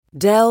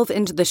Delve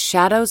into the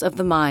shadows of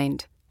the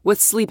mind with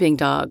Sleeping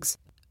Dogs,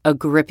 a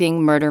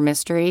gripping murder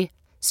mystery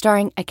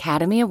starring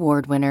Academy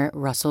Award winner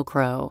Russell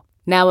Crowe.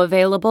 Now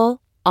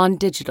available on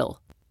digital.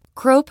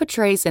 Crowe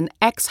portrays an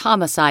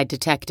ex-homicide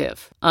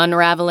detective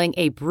unraveling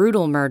a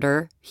brutal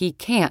murder he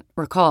can't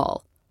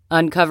recall.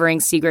 Uncovering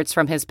secrets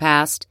from his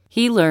past,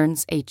 he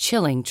learns a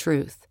chilling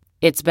truth.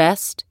 It's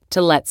best to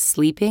let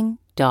sleeping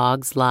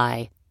dogs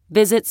lie.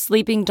 Visit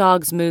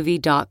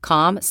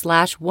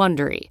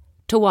sleepingdogsmovie.com/Wondery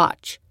to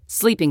watch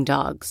Sleeping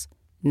Dogs,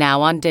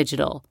 now on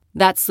digital.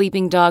 That's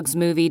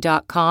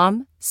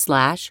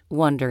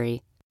sleepingdogsmovie.com/Wondery.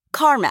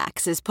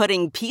 CarMax is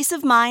putting peace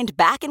of mind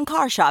back in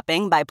car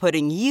shopping by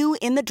putting you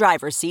in the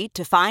driver's seat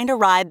to find a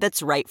ride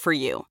that's right for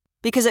you.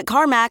 Because at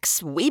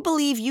CarMax, we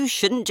believe you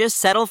shouldn't just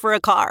settle for a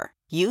car.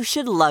 You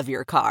should love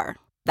your car.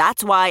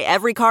 That's why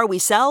every car we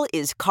sell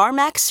is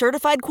CarMax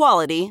certified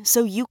quality,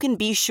 so you can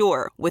be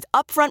sure with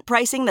upfront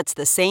pricing that's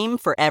the same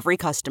for every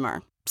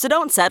customer. So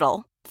don't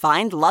settle.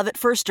 Find love at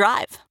first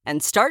drive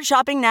and start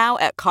shopping now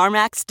at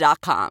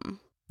CarMax.com.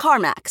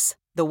 CarMax,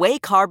 the way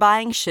car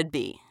buying should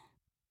be.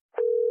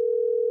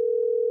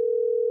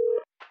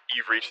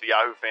 You've reached the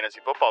Yahoo Fantasy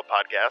Football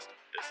Podcast.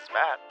 This is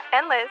Matt.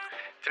 And Liz.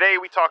 Today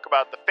we talk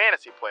about the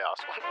fantasy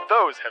playoffs.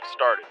 Those have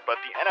started, but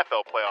the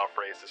NFL playoff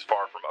race is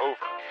far from over.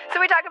 So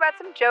we talk about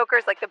some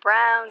jokers like the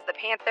Browns, the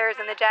Panthers,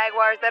 and the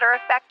Jaguars that are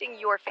affecting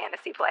your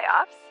fantasy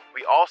playoffs.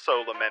 We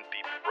also lament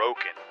the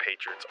broken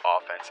Patriots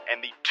offense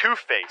and the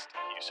two-faced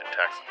Houston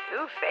Texans.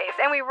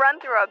 Two-faced. And we run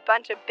through a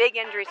bunch of big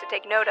injuries to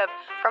take note of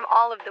from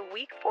all of the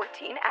Week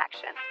 14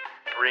 action.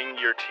 Bring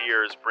your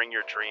tears, bring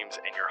your dreams,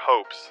 and your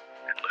hopes,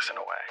 and listen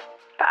away.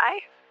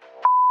 Bye.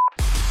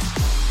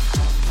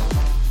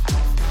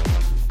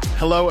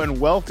 Hello and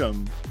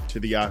welcome to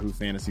the Yahoo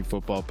Fantasy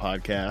Football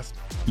Podcast.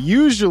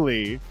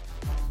 Usually,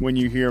 when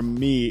you hear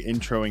me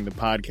introing the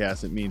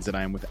podcast, it means that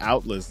I am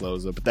without Liz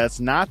Loza, but that's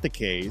not the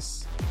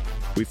case.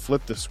 We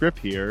flipped the script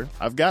here.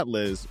 I've got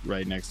Liz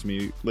right next to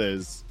me.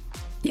 Liz,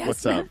 yes,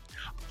 what's up?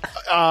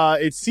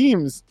 It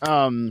seems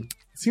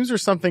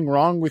there's something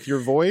wrong with your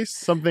voice.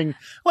 Something,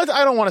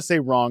 I don't want to say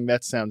wrong.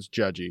 That sounds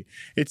judgy.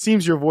 It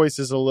seems your voice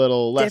is a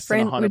little less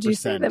different. than 100%. Would you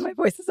say that my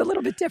voice is a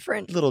little bit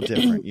different? A little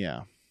different,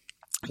 yeah.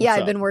 Yeah,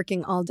 I've been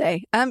working all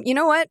day. You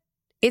know what?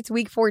 It's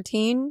week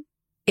 14.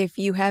 If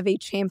you have a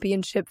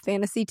championship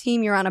fantasy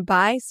team, you're on a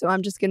bye. So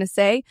I'm just going to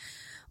say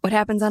what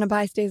happens on a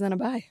bye stays on a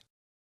bye.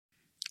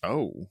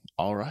 Oh,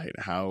 all right.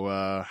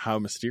 How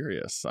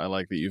mysterious. I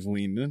like that you've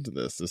leaned into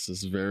this. This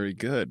is very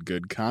good.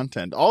 Good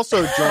content.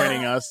 Also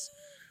joining us,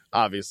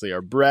 obviously,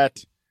 are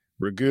Brett,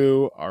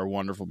 Ragu, our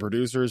wonderful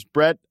producers.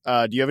 Brett,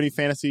 do you have any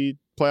fantasy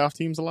playoff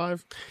teams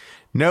alive?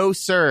 No,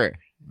 sir.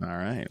 All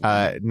right.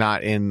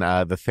 Not in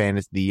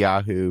the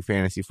Yahoo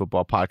Fantasy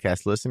Football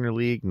Podcast Listener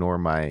League, nor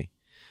my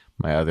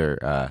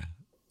other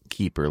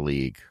keeper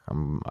league.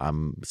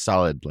 I'm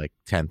solid like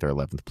 10th or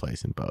 11th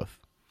place in both.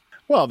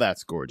 Well,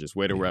 that's gorgeous.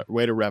 Way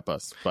to rep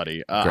us,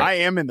 buddy. I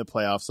am in the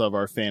playoffs of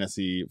our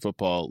Fantasy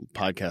Football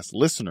Podcast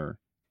Listener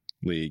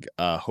League,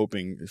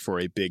 hoping for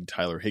a big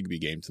Tyler Higbee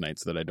game tonight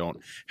so that I don't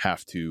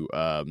have to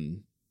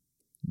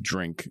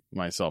drink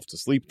myself to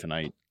sleep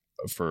tonight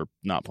for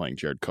not playing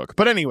Jared Cook.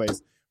 But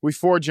anyways, we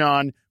forge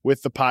on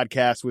with the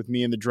podcast with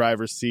me in the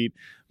driver's seat.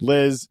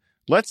 Liz,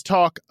 let's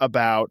talk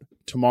about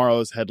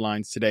tomorrow's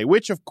headlines today,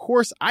 which, of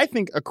course, I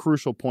think a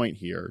crucial point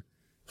here.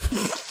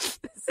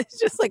 It's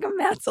just like a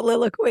Matt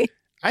soliloquy.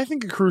 I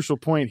think a crucial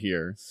point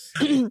here.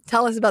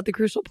 Tell us about the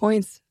crucial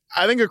points.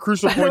 I think a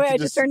crucial By point. the way, I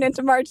just turned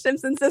into Marge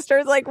Simpson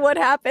sisters. Like, what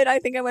happened? I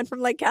think I went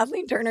from like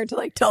Kathleen Turner to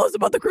like, tell us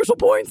about the crucial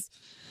points.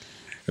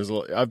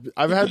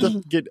 I've had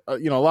to get a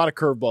lot of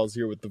curveballs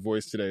here with the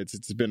voice today.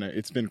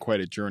 It's been quite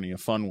a journey, a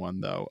fun one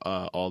though.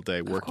 All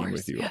day working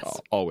with you, yes.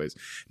 Always.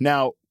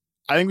 Now,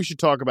 I think we should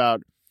talk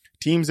about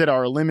teams that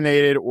are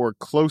eliminated or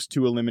close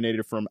to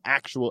eliminated from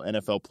actual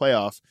NFL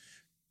playoff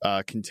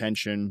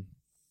contention,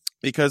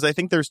 because I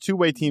think there's two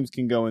way teams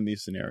can go in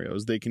these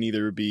scenarios. They can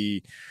either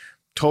be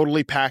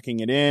totally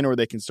packing it in, or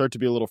they can start to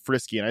be a little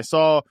frisky. And I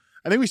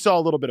think we saw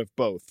a little bit of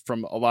both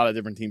from a lot of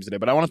different teams today.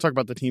 But I want to talk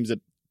about the teams that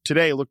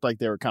today looked like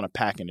they were kind of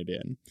packing it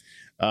in.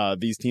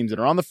 These teams that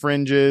are on the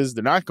fringes,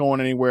 they're not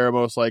going anywhere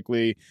most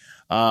likely.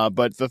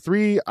 But the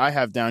three I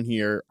have down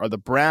here are the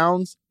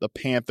Browns, the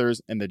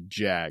Panthers, and the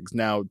Jags.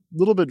 Now, a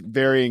little bit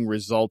varying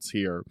results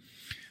here.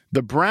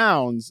 The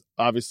Browns,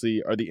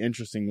 obviously, are the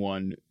interesting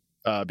one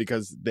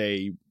because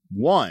they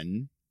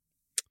won.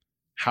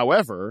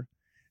 However,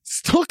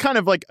 still kind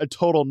of like a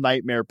total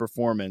nightmare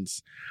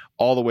performance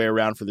all the way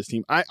around for this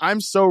team.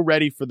 I'm so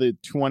ready for the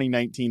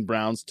 2019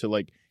 Browns to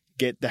like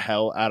get the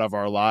hell out of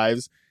our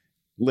lives.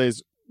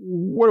 Liz,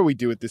 what do we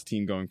do with this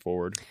team going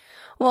forward?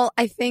 Well,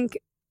 I think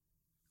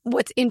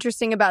what's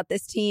interesting about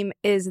this team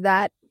is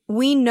that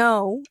we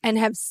know and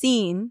have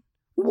seen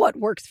what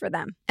works for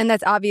them. And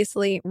that's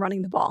obviously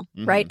running the ball,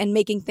 right? And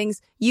making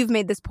things, you've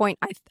made this point,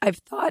 I've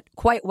thought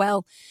quite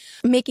well,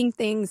 making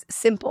things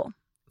simple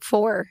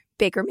for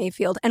Baker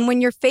Mayfield. And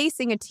when you're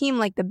facing a team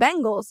like the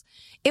Bengals,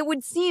 it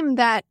would seem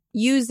that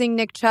using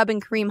Nick Chubb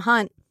and Kareem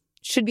Hunt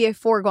should be a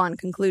foregone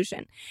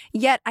conclusion.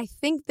 Yet I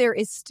think there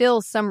is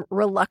still some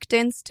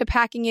reluctance to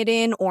packing it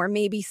in, or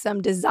maybe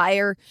some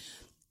desire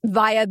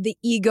via the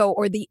ego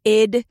or the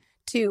id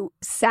to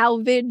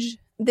salvage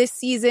this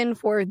season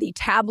for the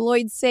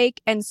tabloid's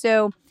sake. And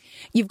so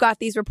you've got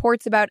these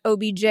reports about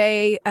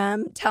OBJ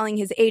telling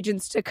his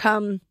agents to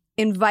come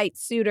invite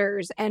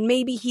suitors, and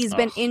maybe he's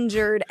been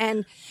injured,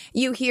 and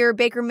you hear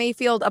Baker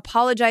Mayfield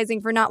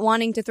apologizing for not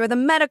wanting to throw the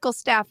medical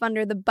staff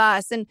under the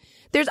bus. And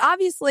there's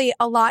obviously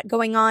a lot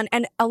going on,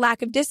 and a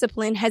lack of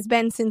discipline has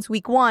been since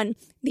week one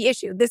the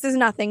issue. This is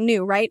nothing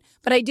new, right?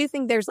 But I do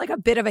think there's like a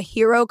bit of a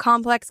hero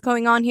complex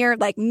going on here.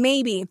 Like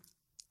maybe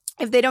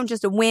if they don't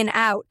just win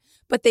out,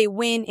 but they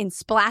win in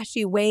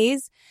splashy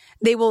ways,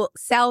 they will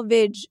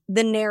salvage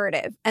the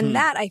narrative. And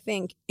that, I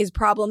think, is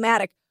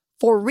problematic.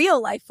 For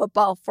real life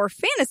football, for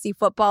fantasy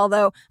football,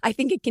 though, I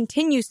think it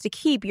continues to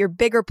keep your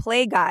bigger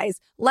play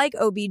guys like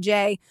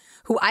OBJ,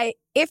 who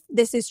if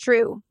this is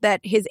true,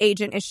 that his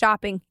agent is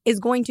shopping, is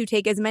going to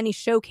take as many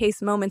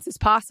showcase moments as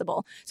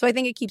possible. So I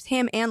think it keeps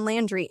him and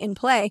Landry in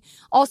play.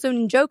 Also,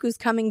 Njoku's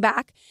coming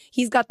back.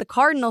 He's got the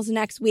Cardinals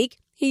next week.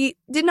 He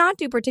did not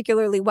do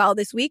particularly well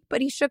this week,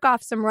 but he shook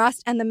off some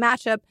rust, and the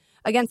matchup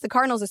against the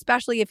Cardinals,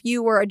 especially if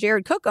you were a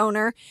Jared Cook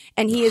owner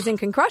and he is in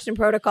concussion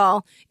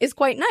protocol, is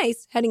quite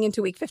nice heading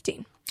into week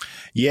 15.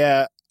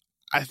 Yeah,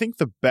 I think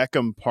the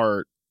Beckham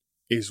part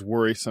is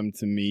worrisome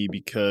to me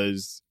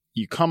because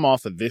you come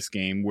off of this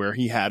game where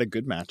he had a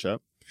good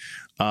matchup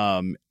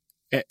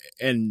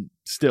and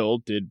still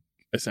did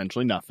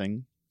essentially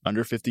nothing.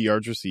 Under 50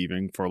 yards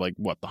receiving for the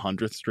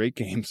 100th straight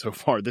game so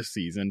far this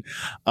season.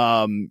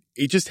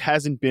 It just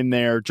hasn't been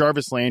there.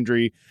 Jarvis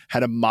Landry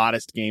had a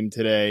modest game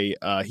today.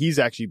 He's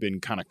actually been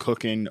kind of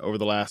cooking over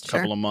the last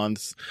couple of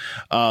months.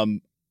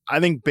 I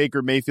think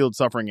Baker Mayfield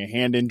suffering a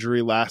hand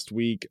injury last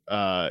week.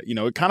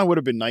 It kind of would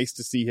have been nice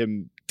to see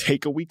him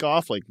take a week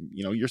off.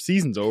 Your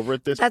season's over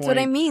at this point. That's what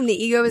I mean. The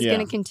ego is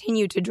going to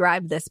continue to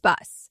drive this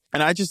bus.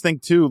 And I just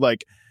think too,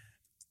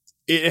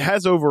 it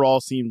has overall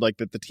seemed like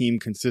that the team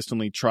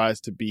consistently tries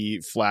to be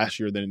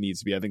flashier than it needs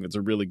to be. I think that's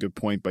a really good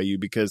point by you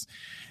because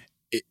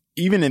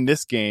even in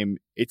this game,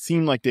 it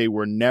seemed like they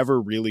were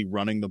never really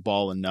running the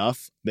ball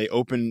enough. They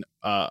opened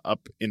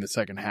up in the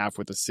second half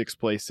with a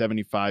 6-play,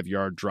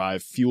 75-yard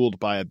drive fueled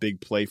by a big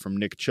play from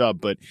Nick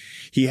Chubb. But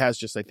he has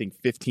just, I think,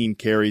 15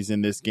 carries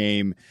in this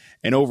game.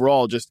 And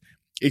overall,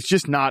 it's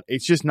just not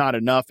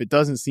enough. It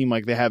doesn't seem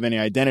like they have any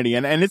identity.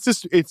 And I think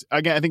it's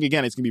going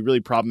to be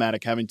really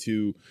problematic having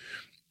to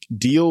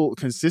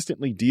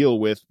consistently deal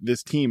with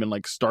this team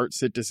and start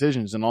sit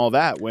decisions and all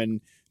that when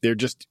they're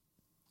just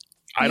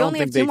I don't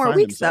think they find themselves. You only have 2 more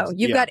weeks though.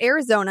 You've got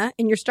Arizona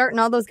and you're starting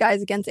all those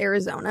guys against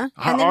Arizona,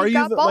 and then you've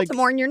got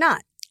Baltimore and you're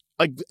not.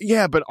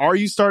 But are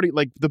you starting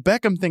the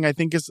Beckham thing? I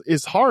think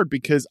is hard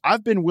because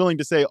I've been willing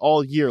to say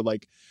all year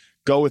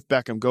go with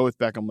Beckham.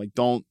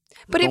 Don't.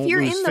 But if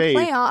you're in the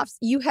playoffs,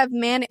 you have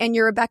and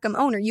you're a Beckham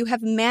owner, you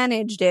have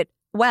managed it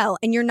well,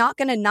 and you're not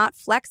going to not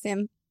flex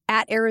him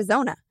at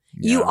Arizona.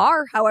 Yeah. You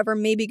are, however,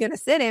 maybe going to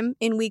sit him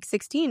in week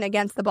 16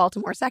 against the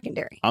Baltimore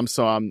secondary. I'm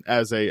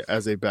as a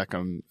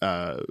Beckham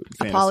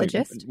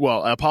apologist.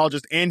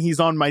 Apologist, and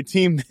he's on my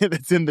team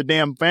that's in the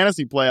damn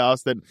fantasy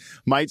playoffs that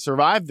might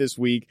survive this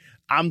week.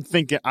 I'm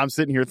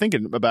sitting here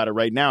thinking about it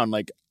right now, and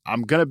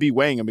I'm gonna be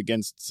weighing him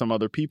against some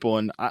other people,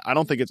 and I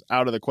don't think it's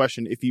out of the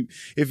question if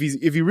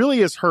he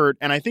really is hurt.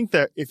 And I think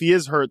that if he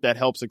is hurt, that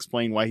helps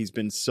explain why he's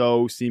been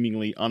so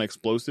seemingly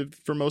unexplosive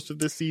for most of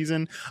this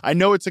season. I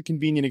know it's a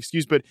convenient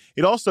excuse, but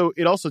it also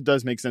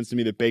does make sense to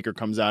me that Baker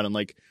comes out and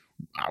it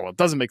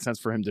doesn't make sense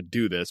for him to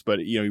do this, but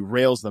he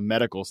rails the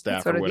medical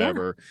staff or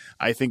whatever. Yeah.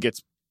 I think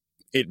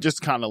it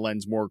just kind of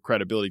lends more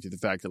credibility to the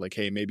fact that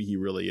hey, maybe he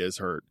really is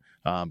hurt.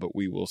 But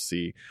we will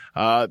see.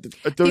 I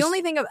just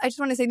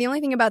want to say the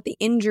only thing about the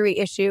injury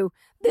issue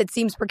that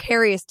seems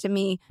precarious to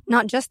me,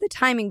 not just the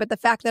timing, but the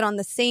fact that on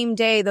the same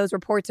day those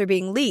reports are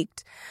being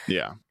leaked.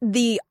 Yeah.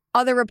 The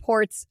other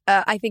reports,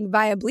 I think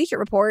via Bleacher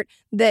Report,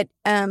 that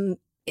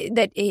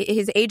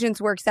his agents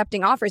were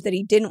accepting offers that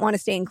he didn't want to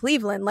stay in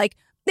Cleveland.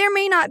 There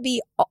may not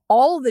be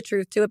all the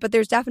truth to it, but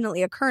there's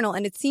definitely a kernel.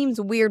 And it seems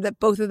weird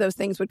that both of those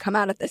things would come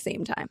out at the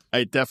same time.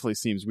 It definitely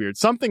seems weird.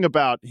 Something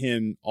about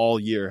him all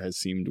year has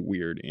seemed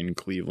weird in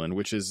Cleveland,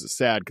 which is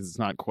sad because it's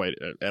not quite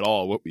at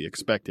all what we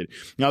expected.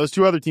 Now, there's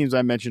 2 other teams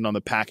I mentioned on the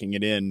packing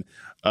it in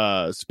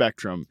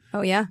spectrum.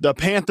 Oh, yeah? The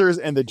Panthers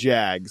and the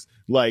Jags.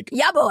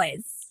 Yeah,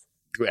 boys.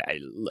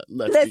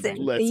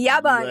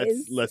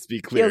 Let's be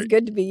clear. Feels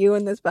good to be you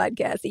in this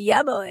podcast.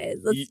 Yeah,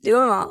 boys, let's do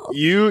them all.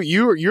 You're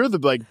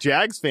the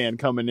Jags fan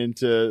coming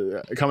out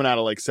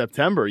of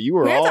September.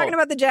 We're not talking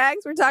about the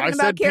Jags. We're talking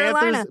about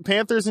Carolina.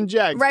 Panthers and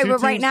Jags. Right,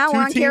 but right now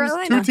we're on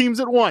Carolina. 2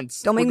 teams at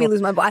once. Don't make me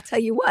lose my. I'll tell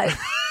you what.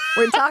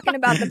 We're talking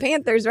about the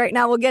Panthers right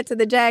now. We'll get to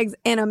the Jags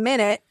in a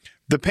minute.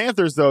 The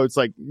Panthers, though, it's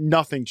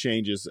nothing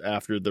changes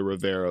after the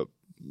Rivera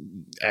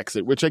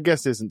exit, which I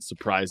guess isn't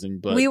surprising.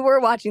 But we were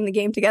watching the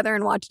game together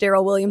and watched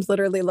Darrell Williams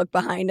literally look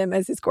behind him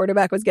as his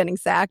quarterback was getting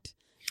sacked,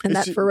 and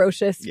that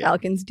ferocious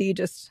Falcons D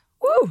just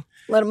woo.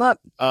 Let him up.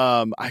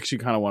 I actually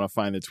kind of want to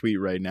find the tweet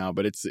right now,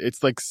 but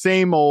it's like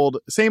same old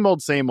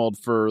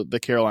for the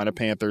Carolina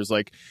Panthers.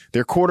 Like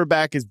their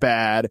quarterback is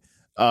bad.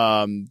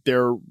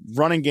 Their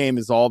running game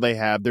is all they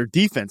have. Their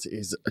defense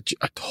is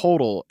a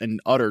total and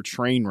utter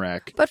train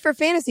wreck. But for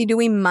fantasy, do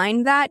we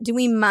mind that? Do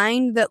we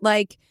mind that,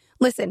 like,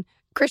 listen,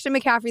 Christian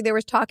McCaffrey, there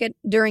was talk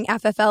during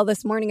FFL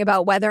this morning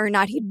about whether or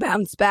not he'd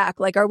bounce back.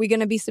 Like, are we going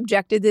to be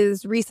subjected to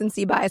this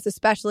recency bias,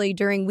 especially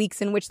during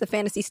weeks in which the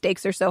fantasy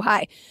stakes are so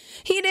high?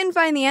 He didn't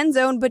find the end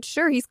zone, but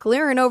sure, he's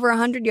clearing over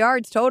 100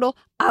 yards total.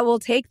 I will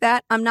take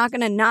that. I'm not going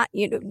to not,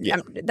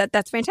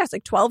 that's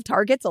fantastic. 12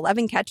 targets,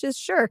 11 catches.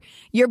 Sure.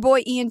 Your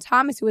boy Ian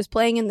Thomas, who was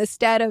playing in the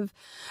stead of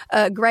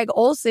Greg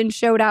Olsen,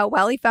 showed out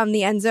well. He found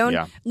the end zone.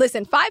 Yeah.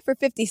 Listen, 5 for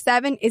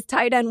 57 is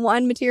tight end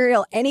 1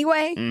 material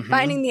anyway. Mm-hmm.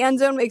 Finding the end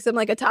zone makes him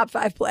like a top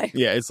 5 play.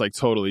 Yeah, it's like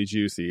totally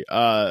juicy.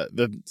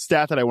 The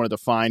stat that I wanted to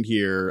find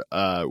here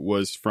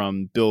was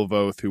from Bill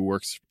Voth, who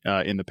works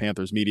in the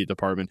Panthers media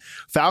department.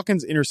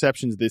 Falcons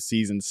interceptions this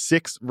season,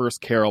 6 versus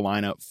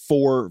Carolina,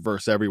 4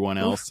 versus everyone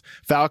else.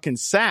 Oof.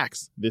 Falcons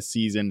sacks this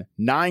season,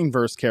 9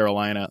 versus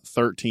Carolina,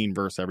 13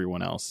 versus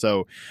everyone else.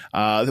 So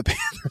the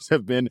Panthers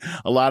have been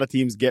a lot of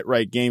teams get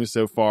right games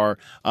so far.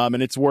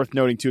 And it's worth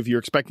noting, too, if you're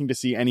expecting to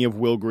see any of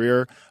Will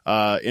Grier,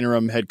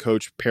 interim head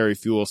coach Perry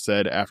Fewell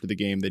said after the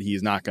game that he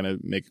is not going to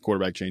make a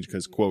quarterback change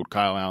because, quote,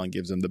 Kyle Allen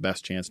gives him the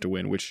best chance to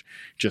win, which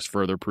just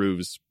further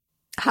proves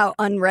how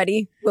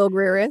unready Will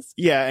Grier is.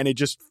 Yeah, and it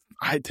just,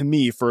 to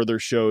me, further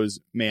shows,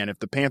 man, if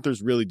the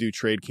Panthers really do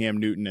trade Cam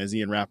Newton, as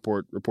Ian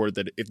Rappaport reported,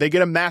 that if they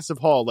get a massive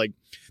haul, like,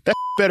 that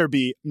better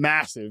be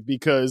massive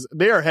because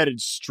they are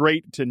headed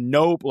straight to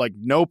no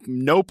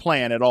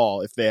plan at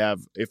all if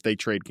they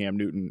trade Cam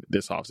Newton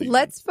this offseason.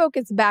 Let's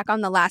focus back on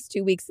the last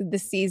 2 weeks of the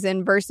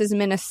season versus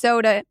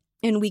Minnesota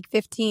in week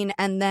 15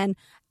 and then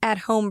at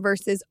home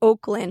versus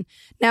Oakland.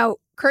 Now,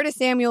 Curtis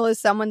Samuel is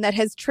someone that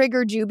has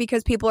triggered you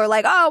because people are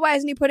like, oh, why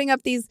isn't he putting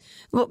up these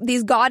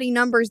gaudy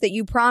numbers that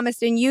you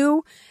promised? And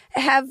you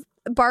have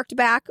barked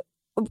back.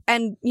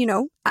 And,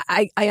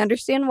 I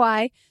understand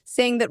why,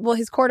 saying that, well,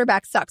 his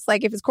quarterback sucks.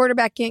 Like, if his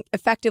quarterback can't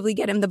effectively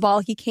get him the ball,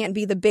 he can't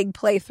be the big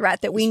play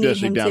threat that we need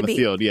him to be. Especially down the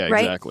field. Yeah,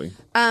 right? Exactly.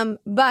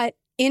 But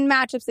in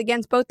matchups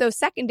against both those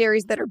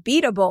secondaries that are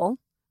beatable,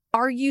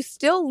 are you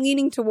still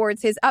leaning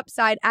towards his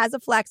upside as a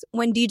flex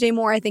when DJ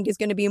Moore, I think, is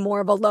going to be more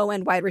of a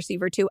low-end wide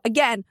receiver, too,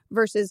 again,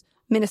 versus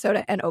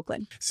Minnesota and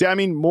Oakland? See, I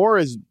mean, Moore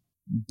has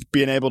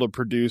been able to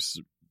produce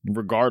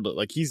regardless.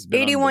 Like, he's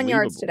been 81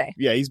 yards today.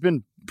 Yeah, he's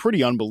been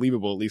pretty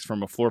unbelievable, at least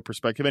from a floor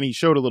perspective. And he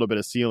showed a little bit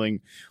of ceiling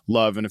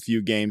love in a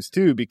few games,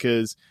 too,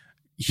 because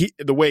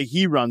the way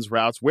he runs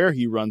routes, where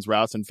he runs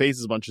routes, and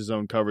faces a bunch of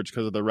zone coverage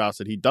because of the routes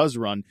that he does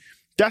run,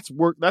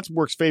 that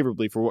works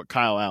favorably for what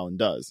Kyle Allen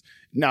does.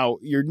 Now,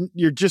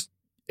 you're just,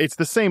 it's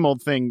the same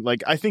old thing.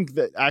 Like, I think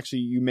that actually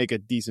you make a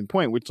decent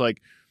point, which,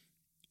 like,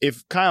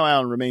 if Kyle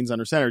Allen remains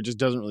under center, it just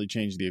doesn't really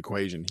change the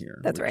equation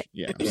here. That's right.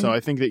 Yeah. So I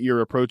think that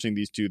you're approaching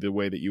these two the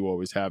way that you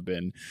always have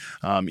been,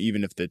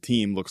 even if the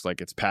team looks like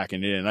it's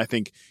packing it in. I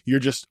think you're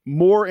just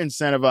more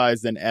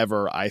incentivized than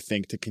ever, I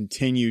think, to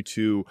continue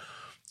to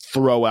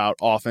throw out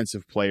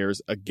offensive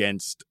players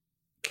against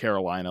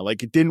Carolina.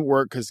 Like, it didn't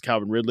work because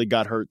Calvin Ridley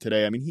got hurt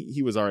today. I mean,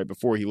 he was all right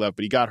before he left,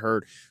 but he got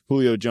hurt.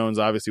 Julio Jones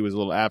obviously was a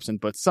little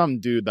absent, but some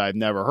dude that I've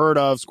never heard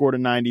of scored a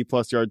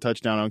 90-plus yard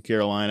touchdown on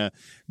Carolina.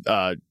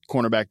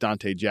 Cornerback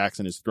Dante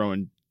Jackson is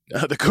throwing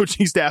the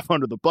coaching staff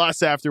under the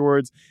bus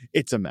afterwards.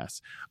 It's a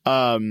mess.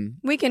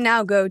 We can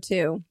now go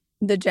to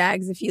the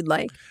Jags if you'd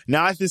like.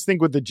 Now, I just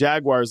think with the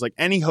Jaguars, like,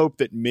 any hope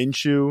that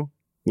Minshew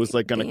was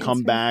like going to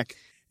come back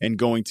and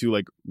going to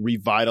like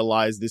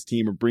revitalize this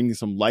team or bring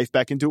some life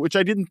back into it, which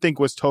I didn't think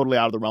was totally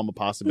out of the realm of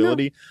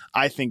possibility,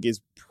 no. I think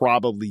is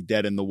probably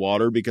dead in the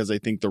water because I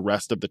think the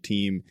rest of the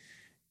team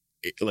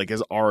like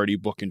is already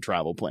booking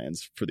travel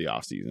plans for the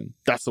offseason.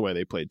 That's the way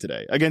they played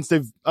today against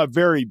a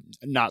very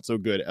not so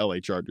good LA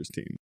Chargers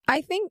team.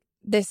 I think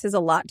this has a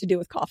lot to do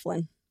with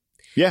Coughlin.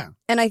 Yeah.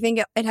 And I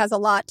think it has a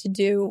lot to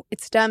do,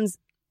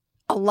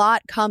 a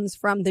lot comes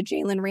from the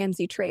Jalen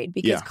Ramsey trade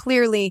because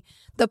clearly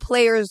the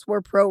players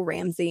were pro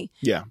Ramsey.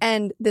 Yeah.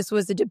 And this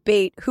was a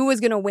debate. Who was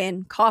going to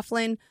win,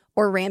 Coughlin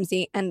or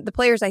Ramsey? And the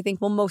players, I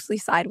think, will mostly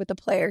side with the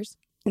players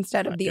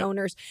instead of the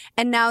owners.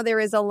 And now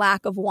there is a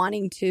lack of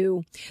wanting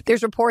to.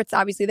 There's reports,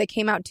 obviously, that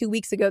came out 2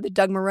 weeks ago that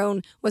Doug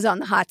Marrone was on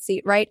the hot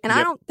seat, right? And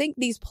I don't think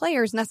these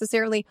players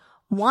necessarily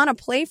want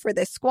to play for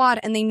this squad,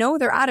 and they know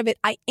they're out of it.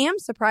 I am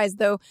surprised,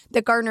 though,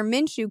 that Gardner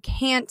Minshew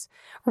can't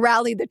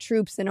rally the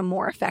troops in a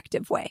more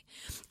effective way.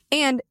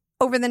 And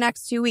over the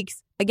next 2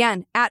 weeks,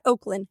 again, at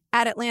Oakland,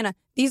 at Atlanta,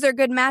 these are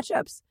good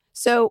matchups.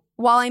 So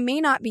while I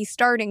may not be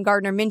starting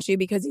Gardner Minshew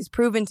because he's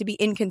proven to be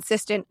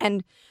inconsistent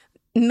and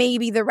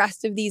maybe the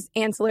rest of these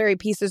ancillary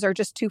pieces are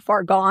just too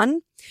far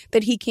gone,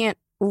 that he can't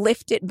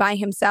lift it by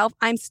himself,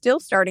 I'm still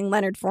starting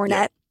Leonard Fournette.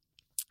 Yeah.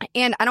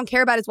 And I don't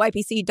care about his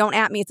YPC. Don't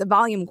at me. It's a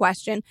volume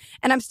question.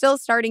 And I'm still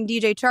starting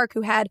DJ Chark,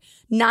 who had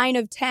 9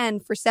 of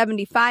 10 for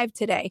 75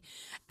 today.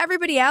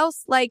 Everybody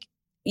else, like,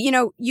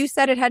 you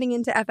said it heading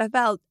into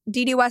FFL.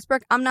 D.D.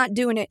 Westbrook, I'm not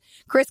doing it.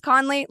 Chris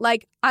Conley,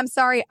 I'm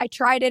sorry. I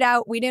tried it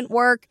out. We didn't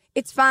work.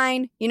 It's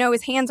fine.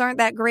 His hands aren't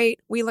that great.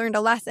 We learned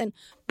a lesson.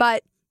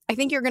 But I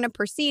think you're going to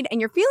proceed,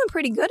 and you're feeling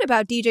pretty good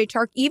about DJ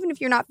Chark, even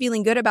if you're not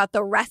feeling good about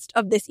the rest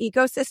of this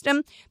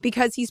ecosystem,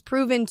 because he's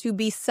proven to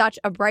be such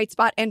a bright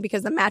spot and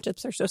because the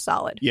matchups are so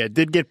solid. Yeah,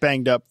 did get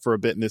banged up for a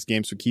bit in this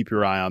game, so keep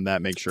your eye on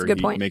that. Make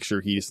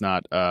sure he's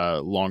not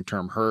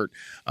long-term hurt.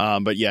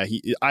 But yeah,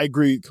 I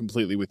agree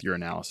completely with your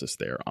analysis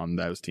there on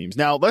those teams.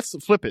 Now, let's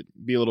flip it,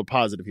 be a little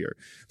positive here.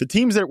 The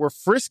teams that were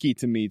frisky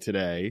to me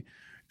today,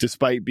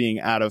 despite being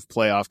out of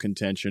playoff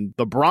contention,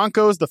 the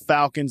Broncos, the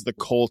Falcons, the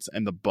Colts,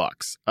 and the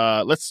Bucks.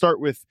 Let's start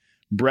with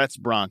Brett's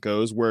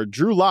Broncos, where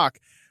Drew Lock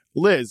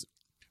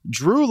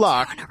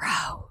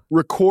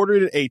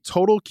recorded a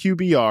total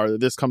QBR.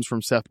 This comes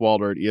from Seth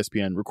Walder at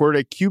ESPN. Recorded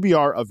a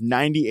QBR of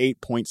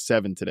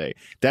 98.7 today.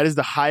 That is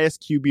the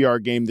highest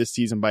QBR game this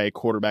season by a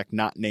quarterback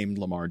not named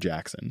Lamar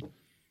Jackson.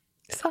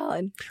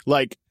 Solid.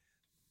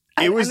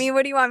 What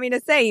do you want me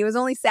to say? He was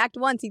only sacked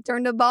once. He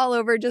turned the ball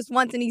over just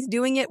once, and he's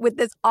doing it with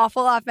this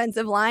awful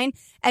offensive line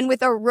and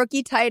with a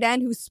rookie tight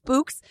end who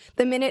spooks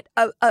the minute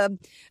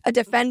a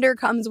defender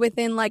comes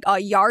within a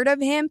yard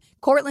of him.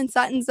 Cortland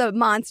Sutton's a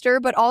monster,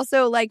 but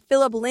also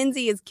Philip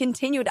Lindsay is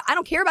continued. I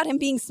don't care about him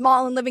being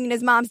small and living in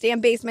his mom's damn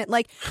basement.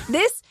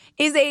 This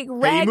is a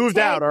ragtag. He moved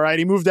out, all right?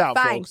 He moved out,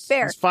 fine, folks.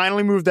 Fair. He's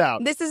finally moved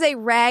out. This is a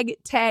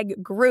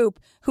ragtag group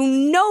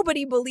who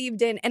nobody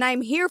believed in, and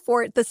I'm here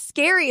for it. The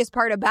scariest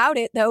part about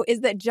it, though,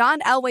 is that John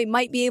Elway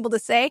might be able to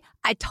say,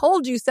 I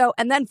told you so,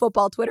 and then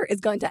football Twitter is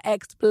going to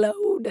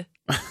explode.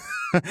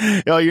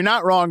 You're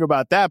not wrong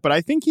about that, but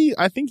I think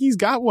he's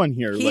got one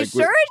here. He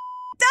sure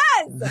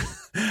does.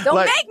 Don't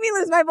make me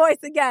lose my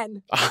voice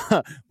again.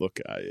 Look,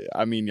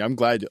 I'm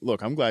glad.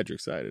 I'm glad you're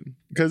excited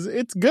because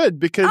it's good.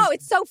 Because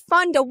it's so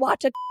fun to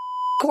watch a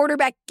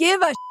quarterback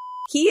give a.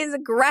 He is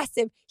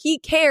aggressive. He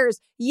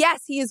cares.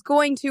 Yes, he is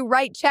going to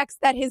write checks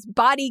that his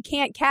body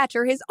can't catch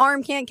or his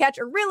arm can't catch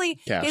or really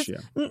cash.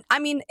 I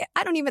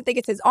don't even think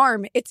it's his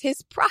arm. It's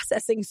his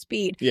processing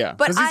speed. Yeah,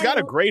 because he's got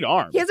a great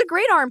arm. He has a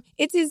great arm.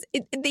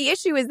 The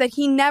issue is that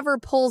he never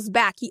pulls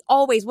back. He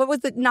always, what was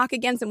the knock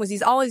against him was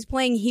he's always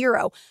playing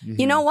hero. Mm-hmm.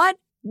 You know what?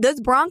 Those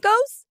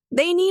Broncos,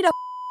 they need a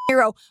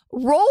hero.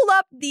 Roll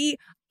up the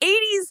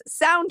 80s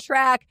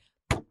soundtrack.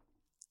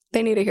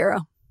 They need a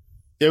hero.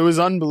 It was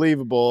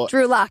unbelievable.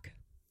 Drew Lock.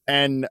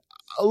 And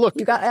look,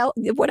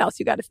 what else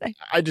you got to say?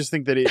 I just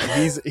think that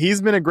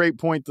he's been a great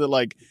point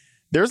that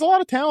there's a lot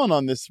of talent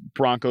on this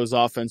Broncos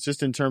offense,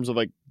 just in terms of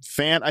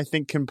Fant, I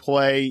think can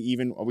play.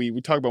 Even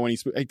we talk about when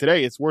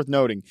today. It's worth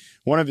noting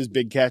one of his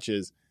big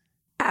catches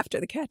after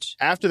the catch,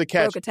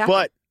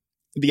 but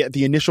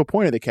the initial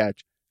point of the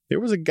catch, there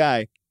was a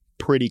guy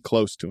pretty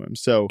close to him.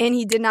 So and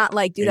he did not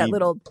do that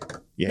little.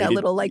 Yeah, that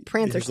little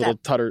Prancer step. Little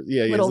tutter.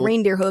 Yeah, little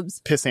reindeer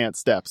hooves. Pissant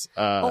steps.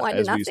 I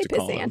did not say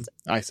pissant.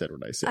 I said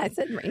what I said. I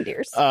said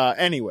reindeers.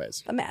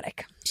 Anyways.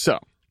 Thematic. So,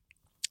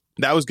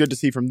 that was good to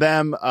see from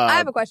them. I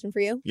have a question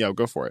for you. Yeah,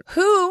 go for it.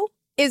 Who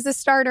is the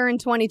starter in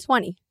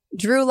 2020?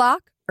 Drew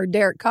Lock or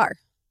Derek Carr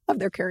of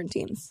their current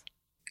teams?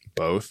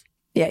 Both.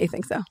 Yeah, you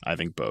think so? I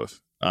think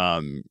both.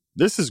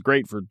 This is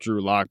great for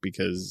Drew Lock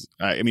because,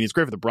 it's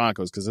great for the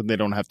Broncos because then they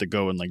don't have to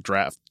go and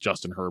draft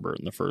Justin Herbert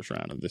in the first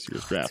round of this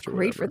year's draft. It's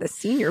great for the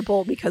Senior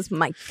Bowl because,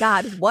 my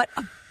God, what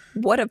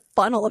a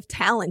funnel of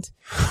talent.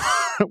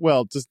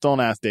 Well, just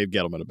don't ask Dave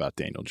Gettleman about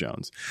Daniel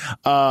Jones.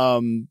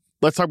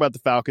 Let's talk about the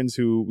Falcons,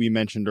 who we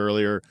mentioned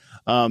earlier.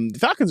 The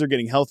Falcons are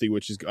getting healthy,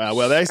 which is,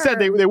 they said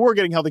they were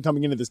getting healthy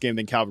coming into this game,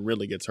 then Calvin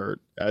Ridley gets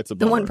hurt. It's a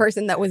bummer. The one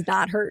person that was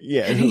not hurt.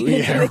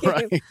 Yeah,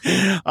 right.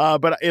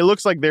 But it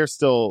looks like they're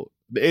still...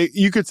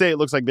 You could say it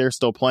looks like they're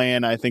still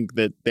playing. I think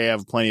that they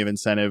have plenty of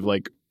incentive,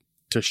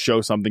 to show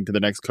something to the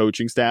next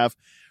coaching staff.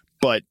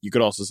 But you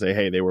could also say,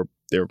 hey, they were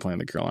playing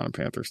the Carolina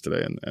Panthers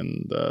today,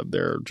 and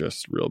they're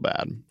just real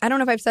bad. I don't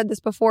know if I've said this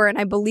before, and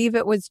I believe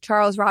it was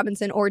Charles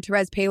Robinson or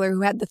Therese Paylor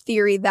who had the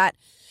theory that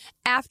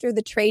after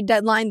the trade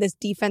deadline, this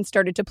defense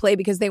started to play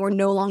because they were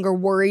no longer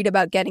worried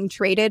about getting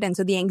traded. And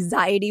so the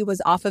anxiety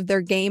was off of their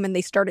game and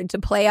they started to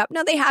play up.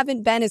 Now, they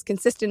haven't been as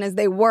consistent as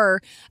they were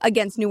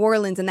against New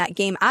Orleans in that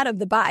game out of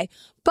the bye,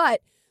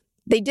 but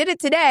they did it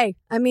today.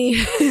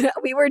 We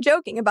were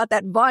joking about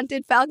that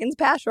vaunted Falcons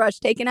pass rush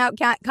taking out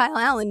Kyle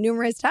Allen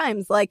numerous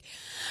times.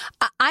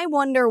 I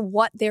wonder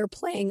what they're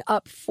playing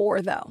up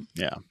for, though.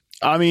 Yeah.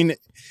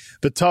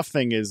 The tough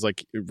thing is,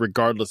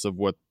 regardless of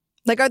what,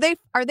 are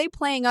they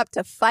playing up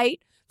to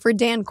fight for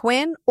Dan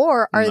Quinn,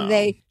 or are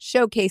they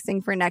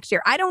showcasing for next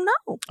year? I don't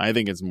know. I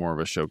think it's more of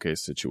a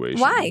showcase situation.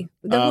 Why?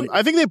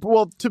 I think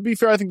to be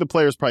fair, I think the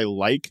players probably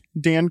like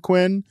Dan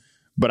Quinn,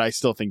 but I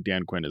still think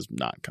Dan Quinn is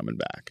not coming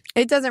back.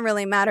 It doesn't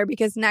really matter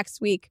because next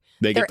week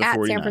they're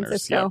at San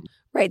Francisco. Yep.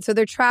 Right. So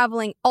they're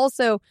traveling.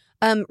 Also,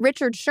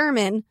 Richard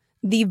Sherman,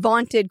 the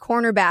vaunted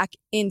cornerback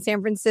in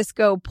San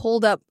Francisco,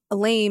 pulled up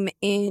lame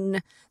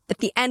at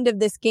the end of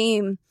this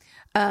game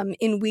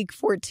in week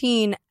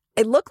 14.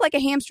 It looked like a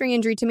hamstring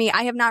injury to me.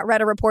 I have not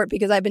read a report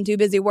because I've been too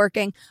busy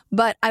working,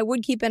 but I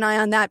would keep an eye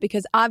on that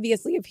because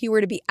obviously if he were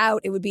to be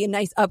out, it would be a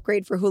nice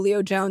upgrade for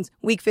Julio Jones.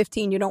 Week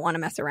 15, you don't want to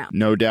mess around.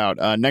 No doubt.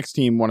 Next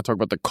team, want to talk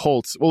about the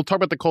Colts. We'll talk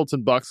about the Colts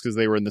and Bucks because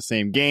they were in the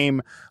same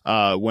game,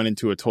 went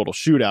into a total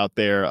shootout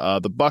there.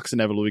 The Bucks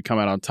inevitably come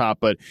out on top,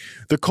 but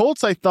the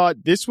Colts, I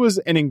thought this was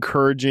an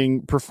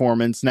encouraging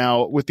performance.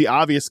 Now, with the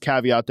obvious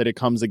caveat that it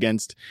comes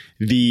against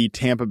the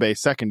Tampa Bay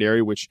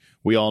secondary, which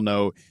we all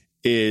know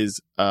is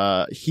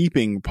a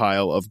heaping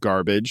pile of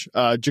garbage.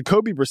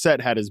 Jacoby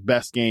Brissett had his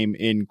best game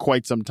in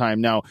quite some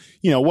time. Now,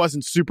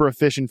 wasn't super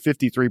efficient,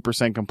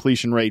 53%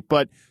 completion rate,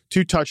 but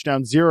 2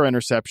 touchdowns, 0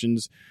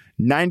 interceptions,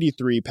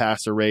 93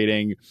 passer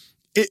rating.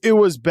 It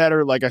was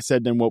better, like I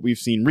said, than what we've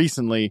seen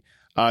recently.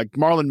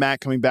 Marlon Mack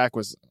coming back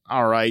was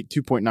all right,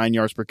 2.9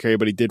 yards per carry,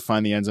 but he did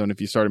find the end zone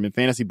if you start him in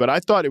fantasy. But I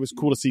thought it was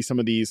cool to see some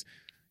of these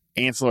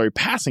ancillary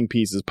passing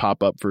pieces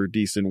pop up for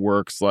decent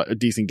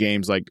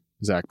games like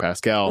Zach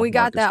Pascal. We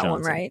got Marcus that Johnson.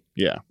 one right.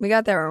 Yeah. We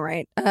got that one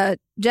right.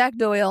 Jack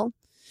Doyle,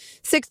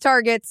 6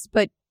 targets,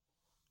 but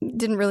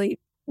didn't really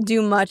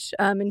do much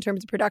in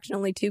terms of production,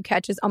 only 2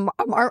 catches.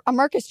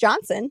 Marcus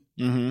Johnson,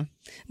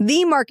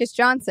 the Marcus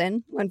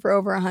Johnson, went for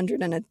over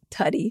 100 and a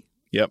tutty.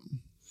 Yep.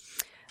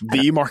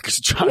 The Marcus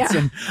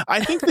Johnson. Yeah.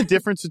 I think the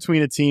difference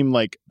between a team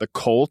like the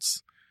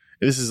Colts,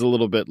 this is a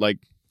little bit like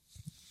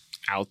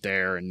out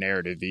there and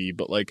narrative-y,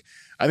 but like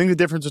I think the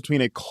difference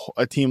between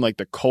a team like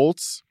the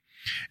Colts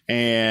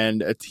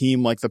and a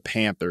team like the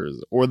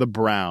Panthers or the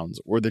Browns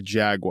or the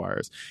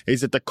Jaguars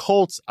is that the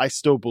Colts, I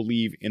still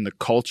believe in the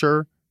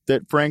culture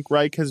that Frank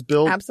Reich has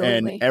built.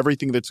 Absolutely. And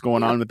everything that's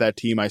going on with that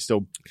team,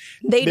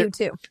 they do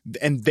too.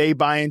 And they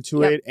buy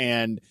into it,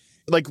 and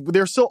like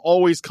they're still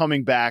always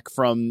coming back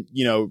from,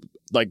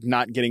 like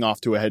not getting off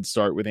to a head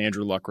start with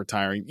Andrew Luck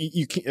retiring.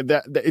 You can't,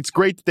 it's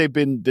great that they've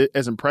been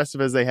as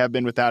impressive as they have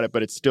been without it,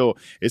 but it still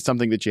is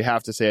something that you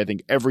have to say. I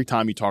think every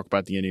time you talk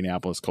about the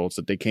Indianapolis Colts,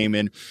 that they came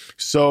in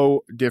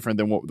so different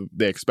than what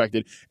they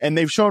expected, and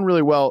they've shown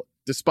really well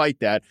despite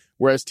that.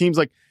 Whereas teams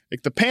like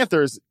the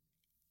Panthers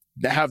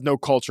that have no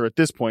culture at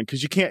this point,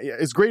 because you can't,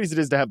 as great as it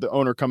is to have the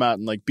owner come out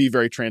and like be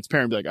very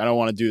transparent, be like, I don't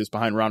want to do this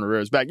behind Ron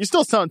Rivera's back. You're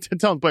still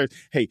telling players,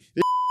 hey,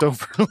 this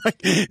over.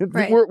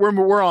 Right.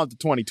 We're on to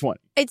 2020.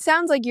 It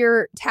sounds like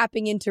you're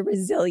tapping into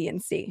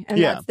resiliency,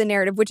 and that's the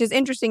narrative, which is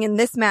interesting in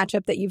this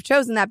matchup that you've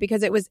chosen that,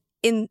 because it was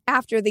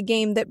after the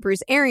game that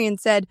Bruce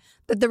Arians said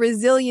that the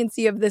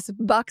resiliency of this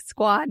Bucs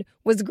squad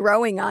was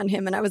growing on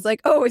him, and I was like,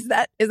 oh, is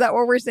that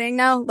what we're saying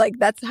now? Like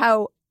that's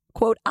how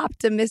quote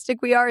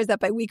optimistic we are, is that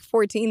by week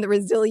 14 the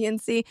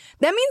resiliency,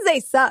 that means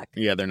they suck.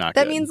 Yeah, they're not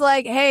that good. Means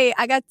like, hey,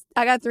 I got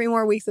 3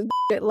 more weeks of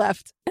shit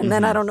left, and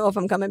then I don't know if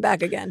I'm coming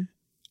back again.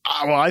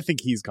 Well, I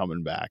think he's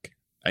coming back.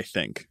 I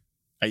think.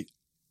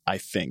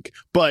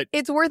 But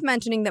it's worth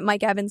mentioning that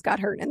Mike Evans got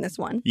hurt in this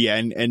one. Yeah,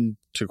 and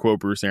to quote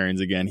Bruce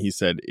Arians again, he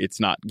said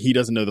he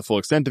doesn't know the full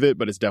extent of it,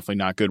 but it's definitely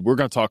not good. We're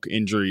going to talk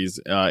injuries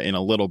in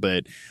a little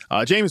bit.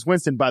 Jameis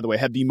Winston, by the way,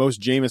 had the most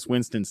Jameis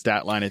Winston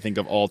stat line, I think,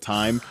 of all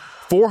time.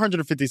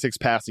 456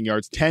 passing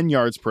yards, 10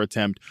 yards per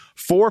attempt,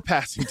 4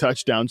 passing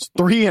touchdowns,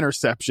 3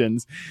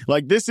 interceptions.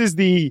 Like, this is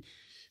the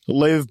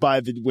live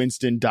by the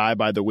Winston, die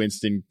by the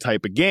Winston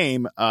type of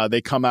game. They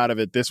come out of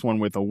it this one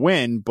with a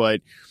win, but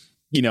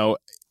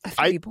a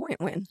 3-point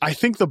win. I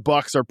think the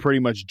Bucs are pretty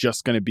much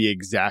just going to be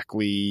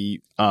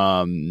exactly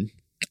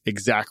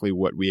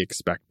what we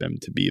expect them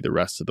to be the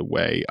rest of the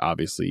way.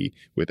 Obviously,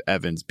 with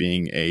Evans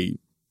being a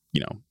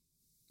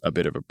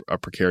bit of a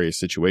precarious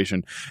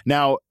situation.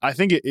 Now, I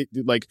think it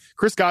like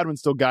Chris Godwin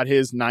still got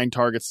his 9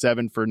 targets,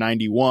 7 for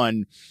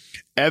 91.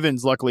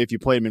 Evans, luckily, if you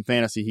played him in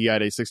fantasy, he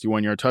had a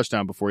 61-yard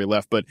touchdown before he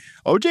left. But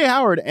O.J.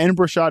 Howard and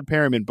Brashad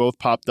Perriman both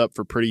popped up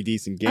for pretty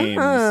decent games.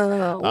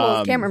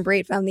 Well, Cameron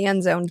Brate found the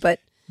end zone, but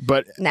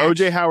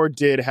O.J. Howard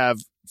did have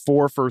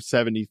 4 for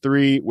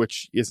 73,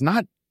 which is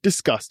not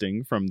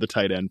disgusting from the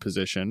tight end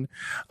position.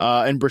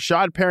 And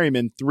Brashad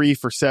Perriman, 3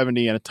 for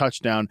 70 and a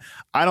touchdown.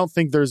 I don't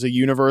think there's a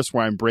universe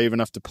where I'm brave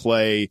enough to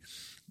play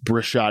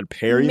Brashad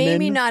Perriman.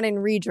 Maybe not in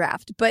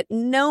redraft, but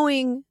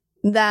knowing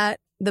that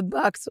the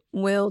Bucs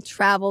will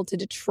travel to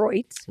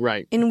Detroit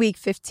in week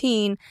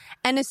 15,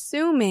 and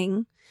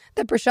assuming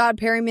that Brashad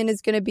Perriman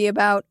is going to be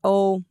about,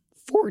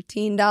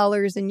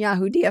 $14 in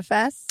Yahoo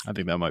DFS. I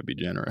think that might be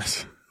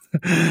generous.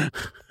 I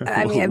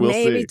mean, we'll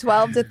maybe see.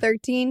 12 to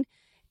 13.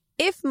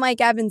 If Mike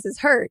Evans is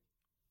hurt,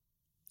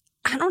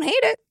 I don't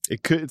hate it.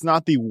 It's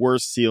not the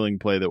worst ceiling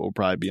play that will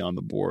probably be on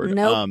the board.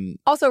 Nope.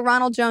 Also,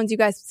 Ronald Jones, you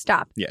guys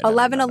stop. Yeah,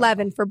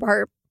 11-11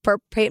 for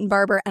Peyton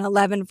Barber and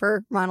 11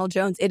 for Ronald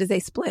Jones. It is a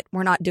split.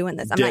 We're not doing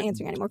this. I'm not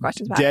answering any more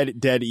questions about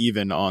it. Dead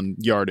even on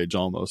yardage,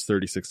 almost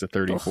 36 to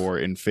 34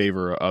 in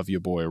favor of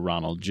your boy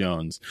Ronald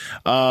Jones.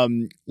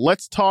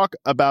 Let's talk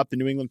about the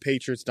New England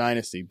Patriots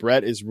dynasty.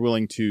 Brett is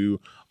willing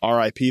to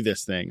RIP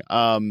this thing.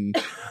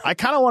 I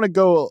kind of want to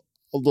go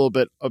a little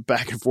bit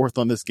back and forth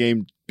on this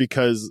game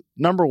because,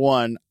 number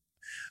one,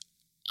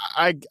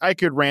 I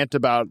could rant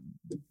about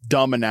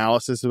dumb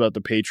analysis about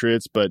the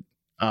Patriots, but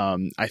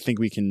I think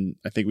we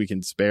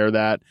can spare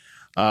that.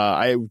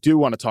 I do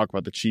want to talk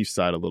about the Chiefs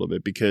side a little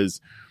bit because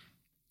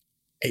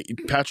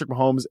Patrick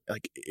Mahomes,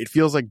 like, it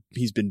feels like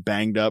he's been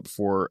banged up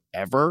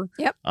forever.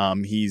 Yep.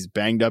 He's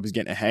banged up. He's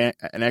getting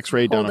an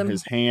X-ray done on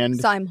his hand.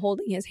 Saw him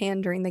holding his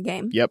hand during the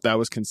game. Yep, that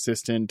was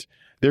consistent.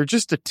 They're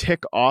just a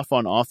tick off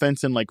on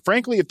offense. And, like,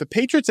 frankly, if the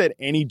Patriots had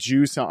any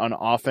juice on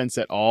offense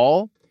at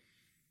all,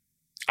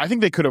 I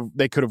think they could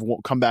have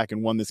come back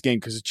and won this game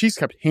because the Chiefs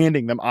kept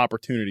handing them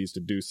opportunities to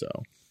do so.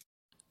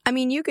 I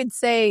mean, you could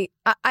say,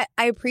 I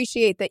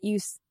appreciate that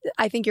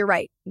I think you're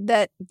right,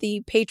 that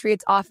the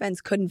Patriots offense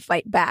couldn't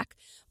fight back.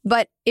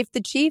 But if the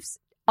Chiefs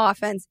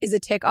offense is a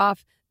tick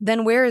off,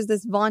 then where is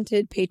this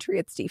vaunted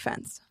Patriots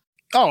defense?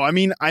 Oh, I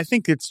mean, I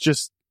think it's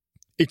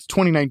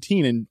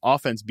 2019 and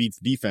offense beats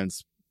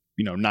defense,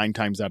 9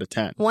 times out of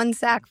 10. 1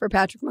 sack for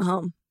Patrick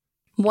Mahomes,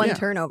 1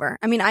 turnover.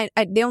 I mean,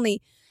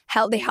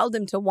 they held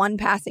him to 1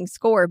 passing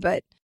score,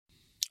 but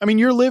I mean,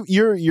 you're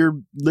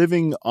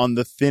living on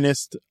the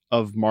thinnest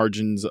of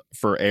margins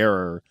for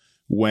error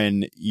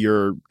when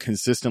you're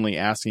consistently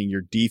asking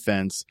your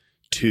defense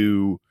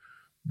to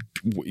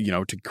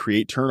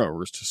create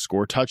turnovers, to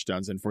score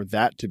touchdowns, and for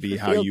that to be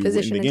how you win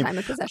the game. Time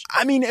of possession.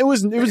 I mean, it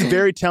was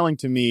very telling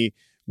to me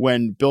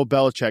when Bill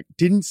Belichick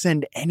didn't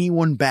send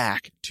anyone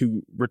back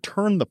to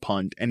return the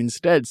punt and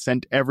instead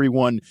sent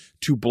everyone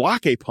to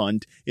block a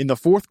punt in the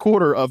fourth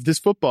quarter of this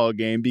football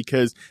game,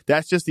 because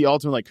that's just the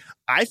ultimate, like,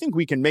 I think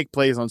we can make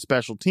plays on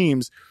special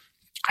teams.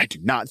 I do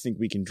not think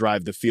we can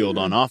drive the field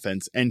on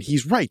offense. And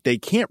he's right. They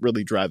can't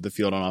really drive the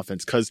field on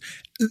offense because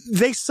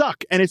they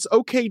suck. And it's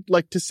okay,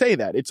 to say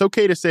that. It's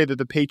okay to say that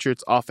the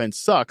Patriots offense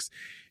sucks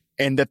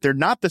and that they're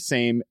not the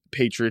same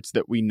Patriots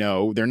that we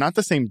know. They're not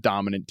the same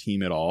dominant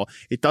team at all.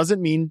 It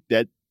doesn't mean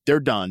that they're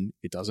done.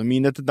 It doesn't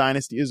mean that the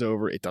dynasty is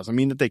over. It doesn't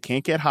mean that they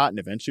can't get hot and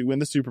eventually win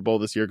the Super Bowl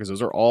this year, because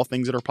those are all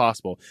things that are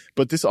possible.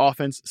 But this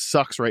offense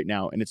sucks right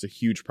now, and it's a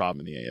huge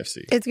problem in the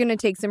AFC. It's going to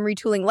take some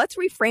retooling. Let's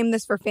reframe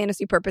this for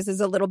fantasy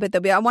purposes a little bit,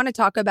 though. I want to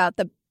talk about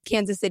the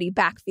Kansas City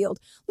backfield.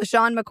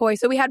 LaShawn McCoy.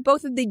 So we had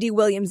both of the D.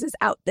 Williamses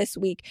out this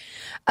week.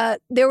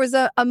 There was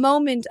a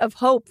moment of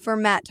hope for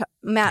Matt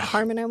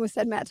Harmon. I almost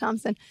said Matt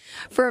Thompson,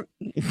 for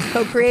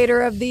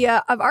co-creator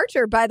of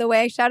Archer, by the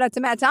way. Shout out to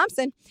Matt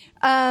Thompson.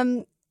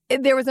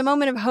 There was a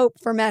moment of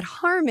hope for Matt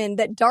Harmon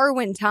that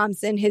Darwin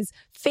Thompson, his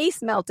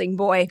face-melting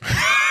boy,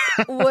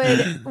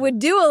 would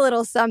do a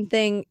little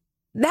something.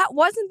 That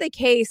wasn't the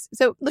case.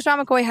 So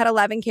LaShawn McCoy had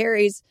 11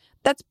 carries.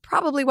 That's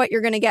probably what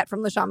you're going to get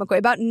from LaShawn McCoy,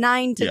 about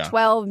 9 to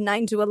 12,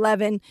 9 to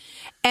 11.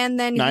 And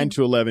then 9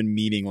 to 11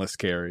 meaningless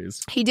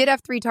carries. He did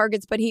have 3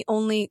 targets, but he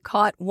only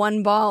caught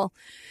 1 ball.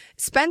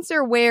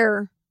 Spencer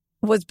Ware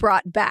was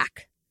brought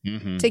back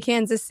to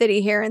Kansas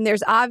City here. And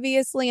there's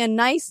obviously a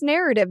nice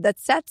narrative that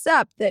sets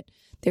up that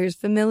there's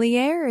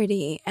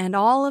familiarity and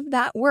all of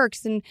that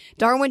works. And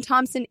Darwin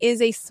Thompson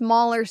is a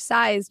smaller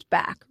sized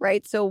back,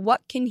 right? So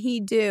what can he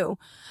do?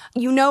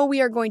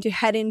 We are going to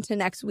head into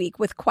next week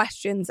with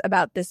questions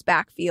about this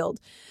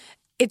backfield.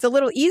 It's a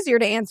little easier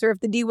to answer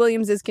if the D.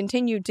 Williamses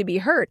continued to be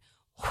hurt.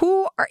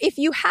 If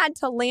you had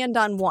to land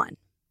on one,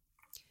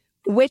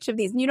 which of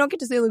these? And you don't get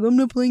to say, like, I'm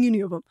not playing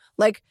any of them.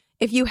 Like,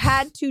 if you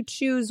had to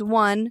choose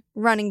one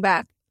running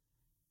back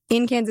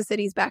in Kansas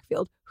City's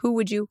backfield, who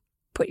would you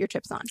put your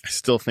chips on? I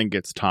still think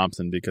it's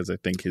Thompson because I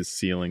think his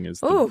ceiling is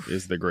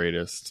the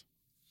greatest.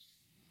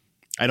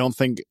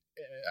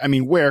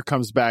 Ware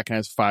comes back and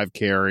has 5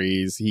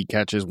 carries. He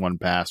catches 1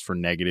 pass for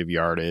negative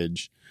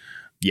yardage.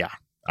 Yeah,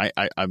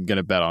 I'm going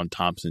to bet on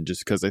Thompson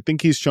just because I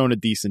think he's shown a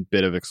decent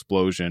bit of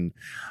explosion.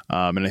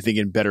 And I think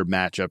in better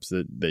matchups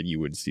that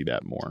you would see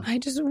that more. I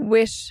just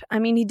wish,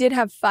 he did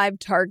have 5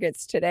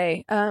 targets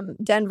today.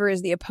 Denver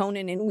is the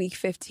opponent in week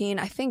 15.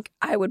 I think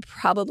I would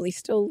probably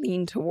still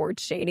lean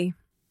towards Shady.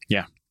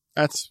 Yeah,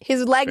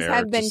 his legs fair.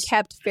 have been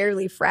kept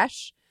fairly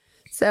fresh.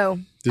 So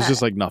there's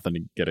just nothing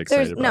to get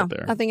excited about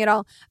there. Nothing at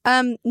all.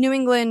 New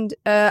England,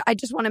 I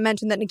just want to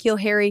mention that N'Keal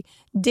Harry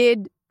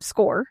did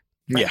score,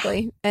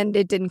 frankly, and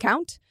it didn't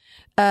count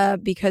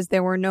because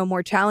there were no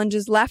more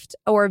challenges left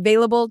or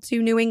available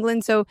to New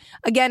England. So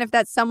again, if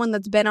that's someone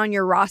that's been on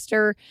your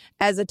roster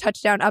as a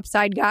touchdown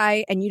upside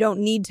guy and you don't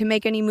need to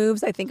make any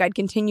moves, I think I'd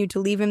continue to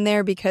leave him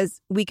there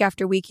because week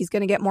after week, he's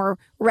going to get more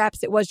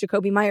reps. It was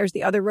Jacoby Myers,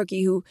 the other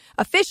rookie who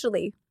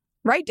officially,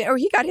 right? Or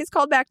he got his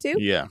called back too?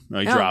 Yeah. No,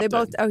 he dropped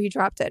it. He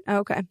dropped it. Oh,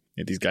 okay.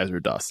 Yeah, these guys are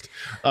dust.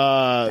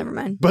 Never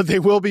mind. But they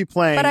will be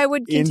playing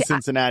in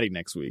Cincinnati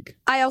next week.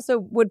 I also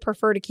would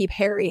prefer to keep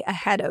Harry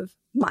ahead of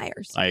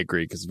Myers. I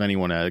agree, because if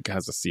anyone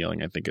has a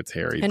ceiling, I think it's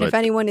Harry. And if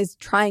anyone is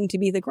trying to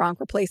be the Gronk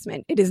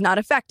replacement, it is not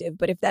effective.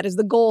 But if that is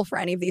the goal for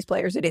any of these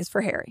players, it is for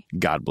Harry.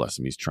 God bless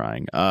him, he's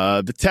trying.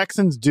 The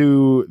Texans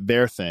do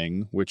their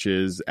thing, which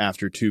is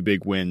after 2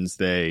 big wins,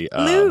 they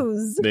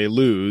lose. They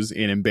lose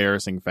in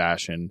embarrassing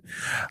fashion.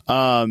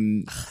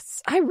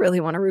 I really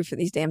want to root for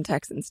these damn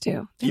Texans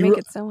too. They make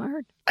it so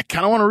hard. I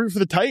kind of want to root for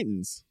the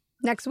Titans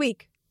next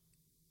week.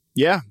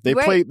 Yeah, they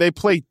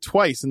play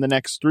twice in the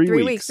next 3 weeks.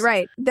 3 weeks,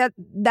 right.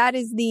 That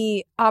is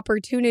the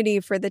opportunity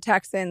for the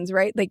Texans,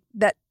 right? Like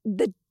that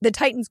the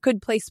Titans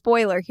could play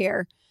spoiler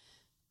here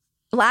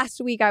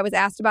last week I was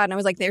asked about it and I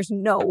was like, there's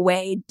no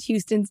way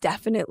Houston's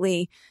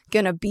definitely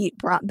going to beat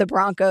the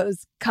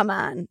Broncos. Come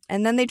on.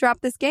 And then they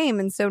dropped this game.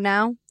 And so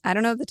now I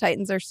don't know if the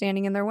Titans are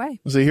standing in their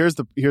way. So here's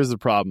the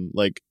problem.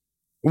 Like,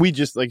 we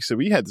just, like I said,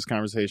 we had this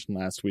conversation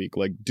last week.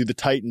 Like, do the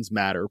Titans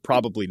matter?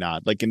 Probably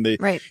not. Like in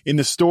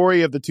the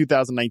story of the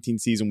 2019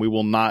 season, we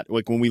will not,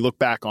 like when we look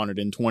back on it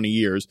in 20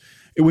 years,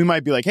 we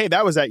might be like, hey,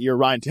 that was that year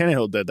Ryan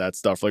Tannehill did that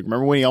stuff. Like,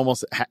 remember when he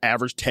almost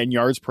averaged 10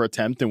 yards per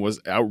attempt and was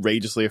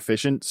outrageously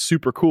efficient?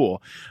 Super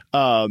cool.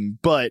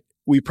 But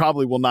we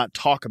probably will not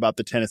talk about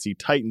the Tennessee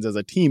Titans as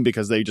a team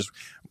because they just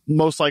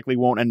most likely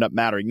won't end up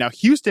mattering. Now,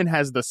 Houston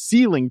has the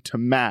ceiling to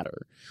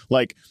matter.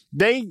 Like,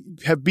 they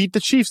have beat the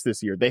Chiefs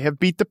this year. They have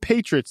beat the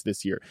Patriots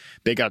this year.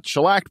 They got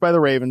shellacked by the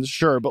Ravens,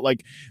 sure, but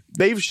like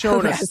they've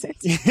shown us.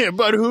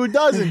 But who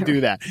doesn't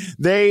do that?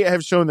 They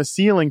have shown the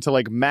ceiling to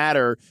like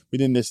matter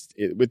within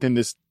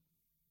this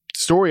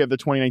story of the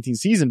 2019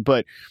 season,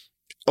 but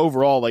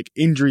overall, like,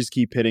 injuries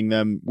keep hitting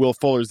them. Will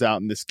Fuller's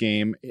out in this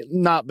game.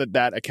 Not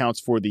that accounts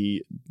for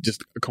the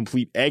just a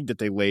complete egg that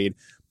they laid,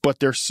 but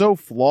they're so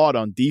flawed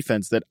on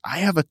defense that I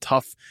have a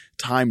tough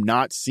time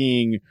not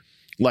seeing,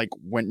 like,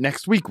 when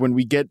next week when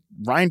we get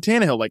Ryan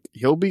Tannehill, like,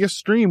 he'll be a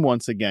stream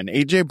once again.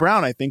 A.J.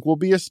 Brown, I think, will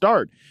be a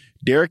start.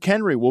 Derrick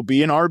Henry will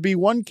be an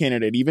RB1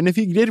 candidate. Even if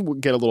he did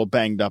get a little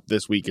banged up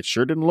this week, it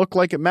sure didn't look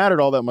like it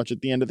mattered all that much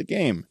at the end of the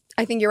game.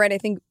 I think you're right. I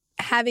think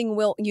having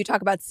Will, you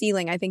talk about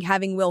ceiling, I think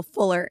having Will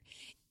Fuller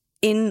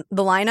in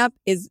the lineup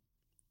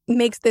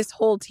makes this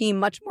whole team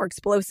much more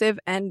explosive,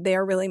 and they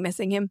are really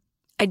missing him.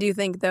 I do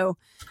think, though,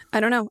 I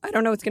don't know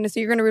what's going to, so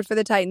you're going to root for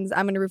the Titans.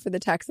 I'm going to root for the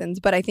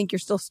Texans, but I think you're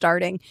still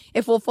starting.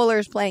 If Will Fuller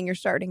is playing, you're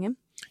starting him.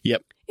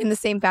 Yep. In the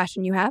same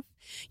fashion you have.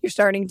 You're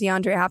starting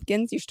DeAndre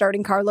Hopkins. You're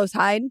starting Carlos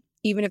Hyde,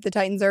 even if the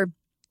Titans are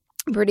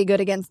pretty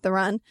good against the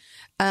run.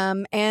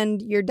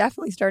 And you're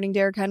definitely starting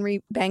Derrick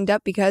Henry banged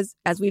up because,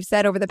 as we've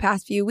said over the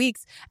past few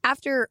weeks,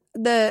 after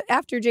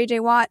J.J.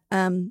 Watt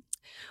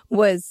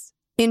was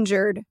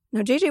injured.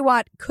 Now, J.J.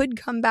 Watt could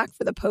come back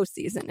for the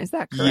postseason. Is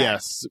that correct?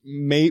 Yes.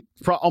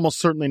 Almost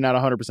certainly not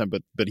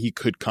 100%, but he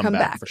could come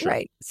back for sure.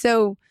 Right.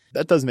 So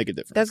that does make a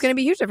difference. That's going to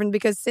be a huge difference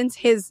because since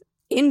his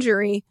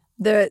injury,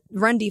 the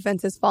run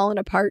defense has fallen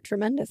apart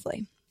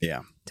tremendously.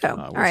 Yeah. So,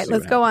 all right,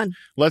 let's go on.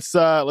 Let's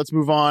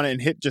move on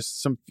and hit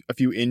just a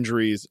few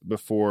injuries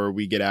before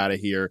we get out of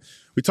here.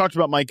 We talked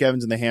about Mike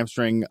Evans and the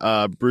hamstring.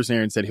 Bruce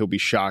Arians said he'll be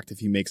shocked if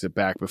he makes it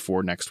back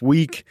before next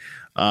week.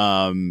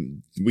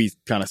 We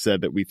kind of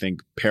said that we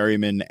think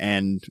Perryman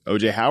and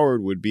OJ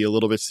Howard would be a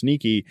little bit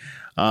sneaky.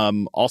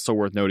 Also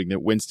worth noting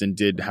that Winston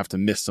did have to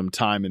miss some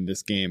time in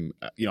this game.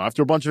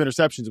 After a bunch of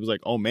interceptions, it was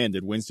like, oh man,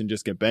 did Winston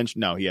just get benched?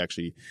 No, he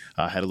actually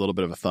had a little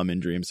bit of a thumb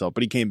injury himself,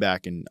 but he came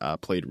back and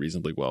played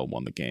reasonably well and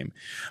won the game.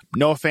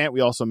 Noah Fant, we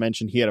also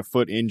mentioned he had a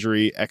foot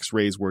injury.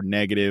 X-rays were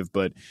negative,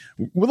 but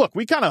look,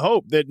 we kind of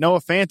hope that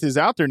Noah Fant is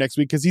out there next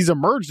week because he's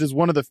emerged as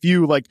one of the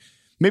few, like,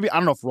 maybe, I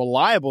don't know if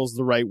reliable is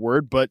the right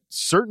word, but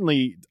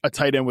certainly a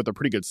tight end with a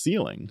pretty good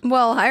ceiling.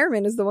 Well,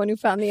 Hireman is the one who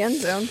found the end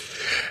zone.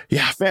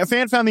 Yeah,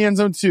 Fant found the end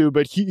zone too,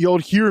 but the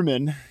old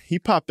Heuerman, he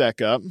popped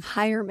back up.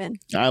 Hireman.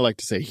 I like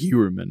to say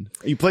Heuerman.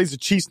 He plays the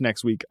Chiefs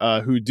next week,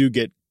 who do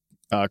get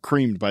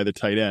creamed by the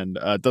tight end.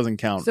 It doesn't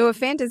count. So if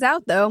Fant is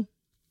out, though,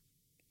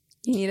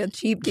 you need a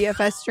cheap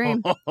DFS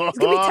stream. It's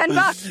going to be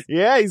 $10.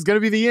 Yeah, he's going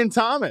to be the Ian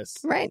Thomas.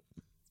 Right.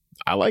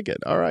 I like it.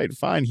 All right,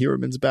 fine.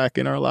 Heuerman's back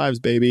in our lives,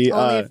 baby.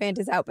 Only if Fant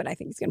is out, but I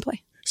think he's going to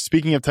play.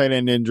 Speaking of tight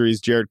end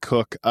injuries, Jared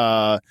Cook.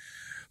 Oh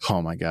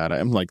my God,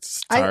 I'm like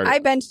tired. I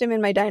benched him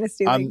in my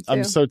dynasty league too.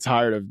 I'm so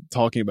tired of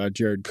talking about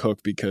Jared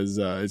Cook because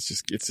it's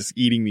just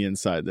eating me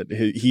inside that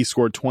he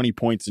scored 20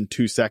 points in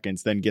 2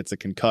 seconds, then gets a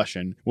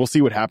concussion. We'll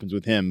see what happens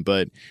with him,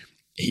 but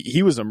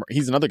he's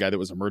another guy that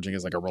was emerging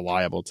as like a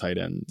reliable tight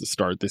end to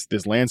start.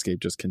 This landscape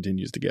just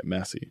continues to get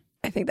messy.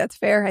 I think that's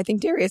fair. I think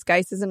Darius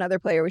Geis is another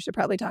player we should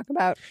probably talk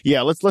about.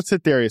 Yeah, let's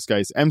hit Darius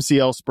Geis.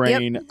 MCL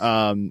sprain.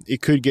 Yep.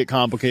 It could get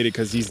complicated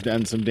because he's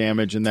done some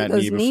damage in that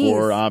knee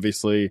before,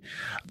 obviously.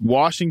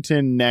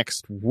 Washington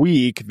next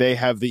week, they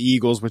have the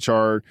Eagles, which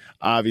are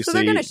obviously... So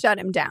they're going to shut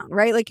him down,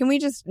 right? Like, can we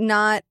just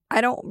not... I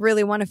don't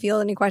really want to feel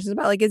any questions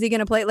about, like, is he going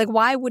to play? Like,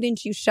 why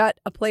wouldn't you shut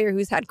a player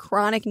who's had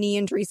chronic knee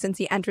injuries since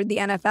he entered the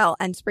NFL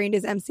and sprained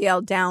his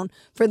MCL down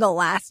for the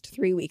last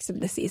 3 weeks of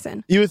the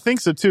season? You would think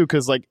so, too,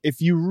 because, like,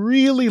 if you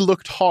really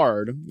looked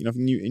hard,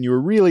 and you were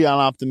really an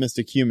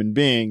optimistic human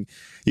being,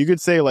 you could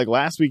say, like,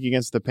 last week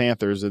against the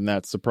Panthers in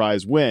that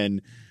surprise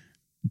win,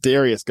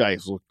 Darius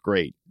Geis looked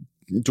great.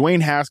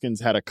 Dwayne Haskins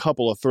had a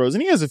couple of throws,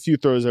 and he has a few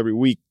throws every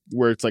week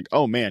where it's like,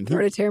 oh man.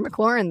 Throw to Terry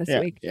McLaurin this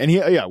week. And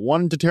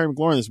one to Terry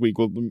McLaurin this week.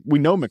 Well, we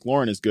know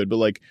McLaurin is good, but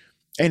like,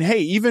 and hey,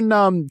 even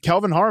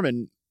Kelvin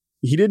Harmon,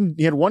 he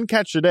had one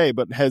catch today,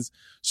 but has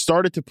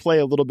started to play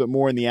a little bit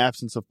more in the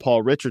absence of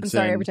Paul Richardson.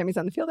 I'm sorry, every time he's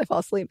on the field, I fall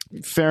asleep.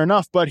 Fair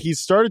enough, but he's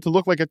started to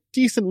look like a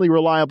decently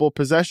reliable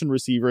possession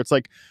receiver. It's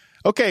like,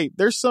 okay,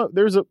 there's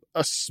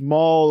a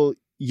small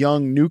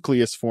young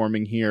nucleus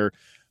forming here.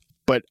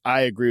 But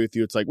I agree with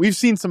you. It's like we've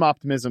seen some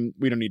optimism.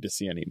 We don't need to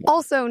see anymore.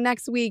 Also,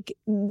 next week,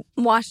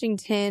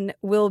 Washington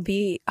will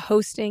be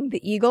hosting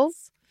the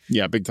Eagles.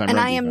 Yeah, big time. And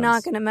I am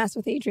not going to mess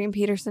with Adrian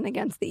Peterson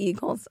against the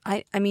Eagles.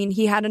 I mean,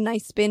 he had a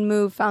nice spin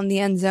move, found the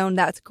end zone.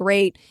 That's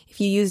great.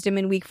 If you used him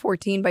in week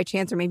 14 by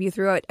chance, or maybe you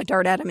threw a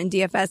dart at him in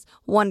DFS,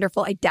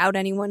 wonderful. I doubt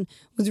anyone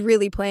was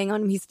really playing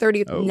on him. He's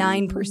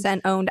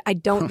 39% owned. I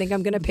don't think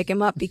I'm going to pick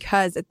him up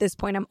because at this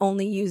point I'm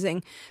only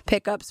using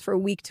pickups for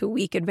week to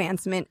week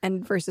advancement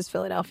and versus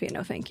Philadelphia.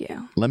 No, thank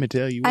you. Let me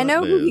tell you what, I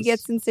know Liz. who he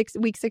gets in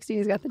week 16.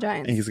 He's got the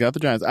Giants. He's got the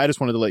Giants. I just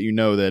wanted to let you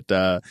know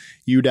that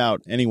you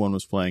doubt anyone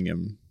was playing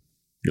him.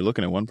 You're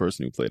looking at one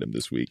person who played him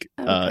this week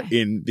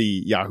in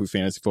the Yahoo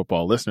Fantasy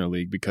Football Listener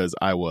League because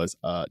I was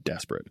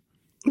desperate.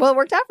 Well, it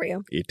worked out for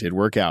you. It did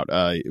work out.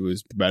 It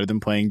was better than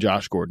playing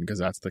Josh Gordon because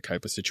that's the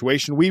type of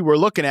situation we were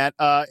looking at.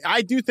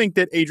 I do think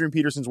that Adrian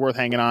Peterson's worth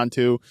hanging on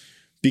to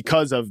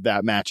because of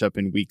that matchup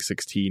in week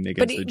 16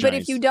 against the Giants. But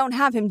if you don't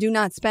have him, do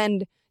not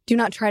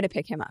try to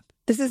pick him up.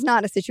 This is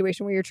not a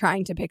situation where you're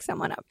trying to pick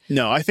someone up.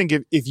 No, I think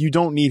if you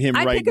don't need him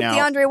right now. I'd pick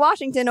up DeAndre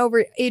Washington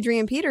over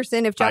Adrian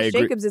Peterson if Josh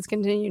Jacobs is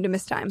continuing to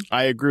miss time.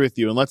 I agree with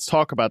you. And let's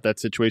talk about that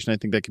situation. I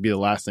think that could be the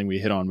last thing we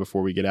hit on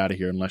before we get out of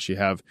here, unless you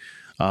have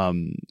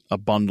a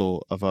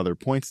bundle of other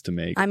points to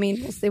make. I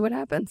mean, we'll see what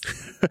happens.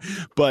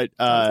 But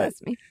Don't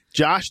test me.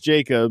 Josh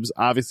Jacobs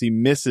obviously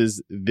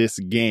misses this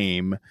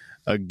game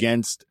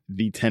against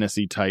the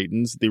Tennessee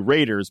Titans. The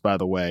Raiders, by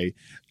the way.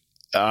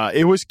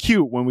 It was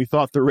cute when we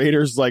thought the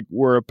Raiders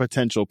were a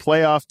potential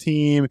playoff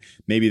team.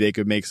 Maybe they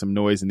could make some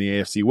noise in the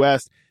AFC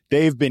West.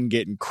 They've been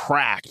getting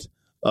cracked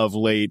of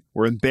late.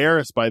 We're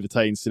embarrassed by the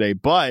Titans today,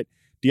 but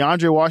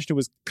DeAndre Washington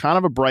was kind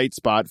of a bright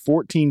spot,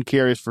 14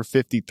 carries for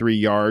 53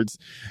 yards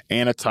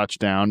and a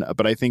touchdown.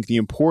 But I think the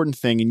important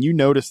thing, and you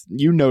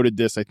noted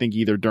this, I think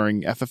either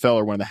during FFL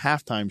or one of the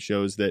halftime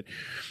shows, that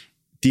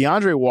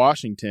DeAndre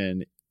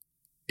Washington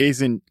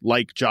isn't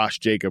like Josh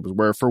Jacobs,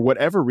 where for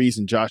whatever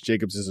reason, Josh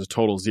Jacobs is a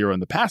total zero in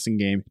the passing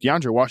game.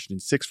 DeAndre Washington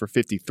 6 for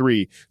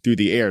 53 through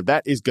the air.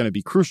 That is going to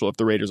be crucial if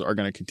the Raiders are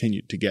going to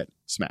continue to get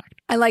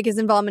smacked. I like his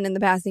involvement in the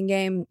passing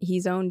game.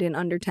 He's owned in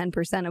under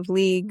 10% of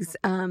leagues.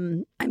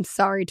 I'm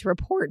sorry to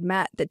report,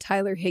 Matt, that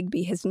Tyler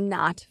Higbee has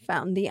not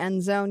found the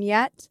end zone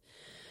yet.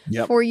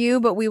 For you,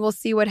 but we will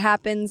see what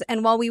happens.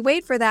 And while we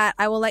wait for that,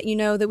 I will let you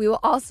know that we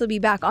will also be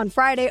back on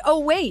Friday. Oh,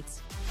 wait.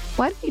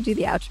 Why don't you do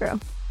the outro?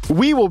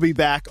 We will be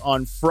back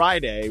on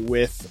Friday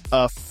with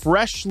a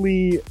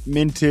freshly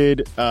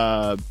minted,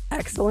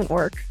 excellent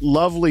work,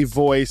 lovely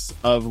voice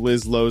of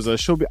Liz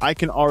Loza. I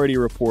can already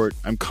report,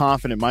 I'm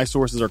confident, my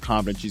sources are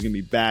confident she's going to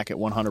be back at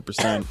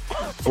 100%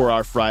 for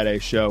our Friday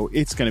show.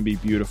 It's going to be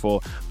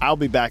beautiful. I'll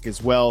be back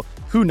as well.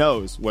 Who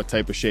knows what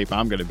type of shape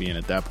I'm going to be in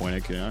at that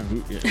point.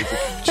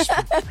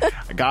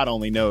 God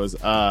only knows.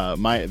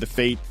 The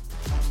fate,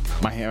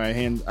 my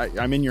hand,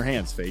 I'm in your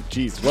hands, fate.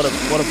 Jeez, what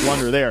a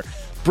blunder there.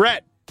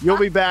 Brett, you'll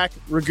be back.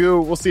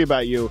 Ragu, we'll see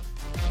about you.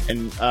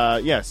 And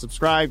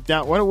subscribe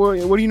down. What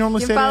do you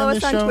normally say on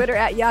this show? Follow us on Twitter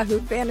at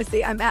Yahoo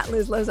Fantasy. I'm at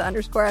Liz Loza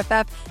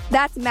 _FF.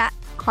 That's Matt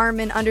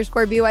Harmon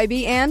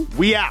 _BYB. And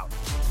we out.